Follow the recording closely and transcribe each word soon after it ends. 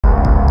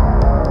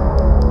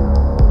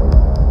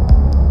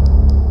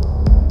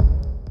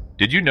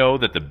Did you know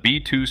that the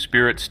B-2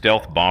 Spirit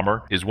stealth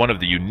bomber is one of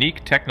the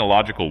unique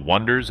technological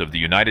wonders of the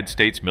United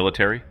States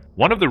military?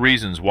 One of the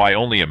reasons why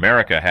only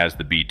America has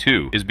the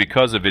B-2 is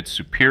because of its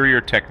superior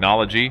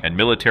technology and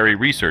military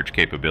research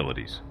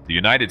capabilities. The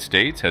United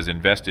States has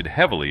invested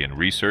heavily in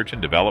research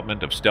and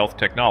development of stealth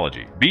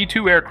technology.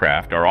 B-2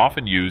 aircraft are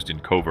often used in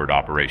covert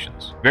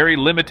operations. Very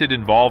limited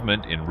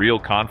involvement in real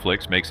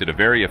conflicts makes it a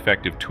very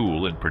effective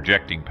tool in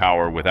projecting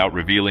power without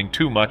revealing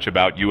too much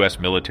about U.S.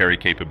 military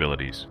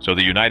capabilities. So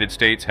the United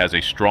States has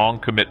a strong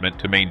commitment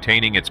to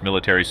maintaining its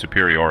military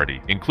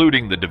superiority,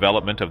 including the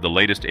development of the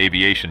latest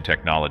aviation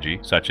technology,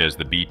 such as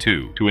the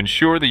B-2, to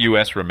ensure the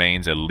U.S.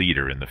 remains a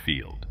leader in the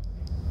field.